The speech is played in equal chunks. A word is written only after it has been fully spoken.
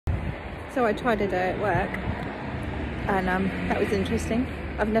So I tried it at work, and that was interesting.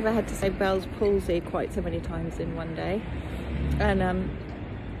 I've never had to say Bell's palsy quite so many times in one day, and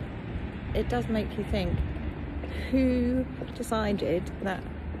it does make you think, who decided that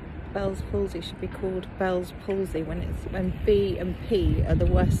Bell's palsy should be called Bell's palsy when B and P are the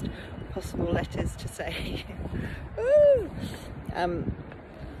worst possible letters to say?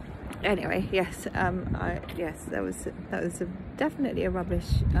 Anyway, yes, that was definitely a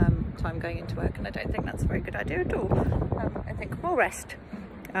rubbish time going into work, and I don't think that's a very good idea at all. I think more rest.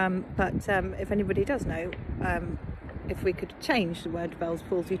 But if anybody does know, if we could change the word Bell's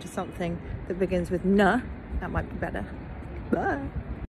palsy to something that begins with N, that might be better. Bye.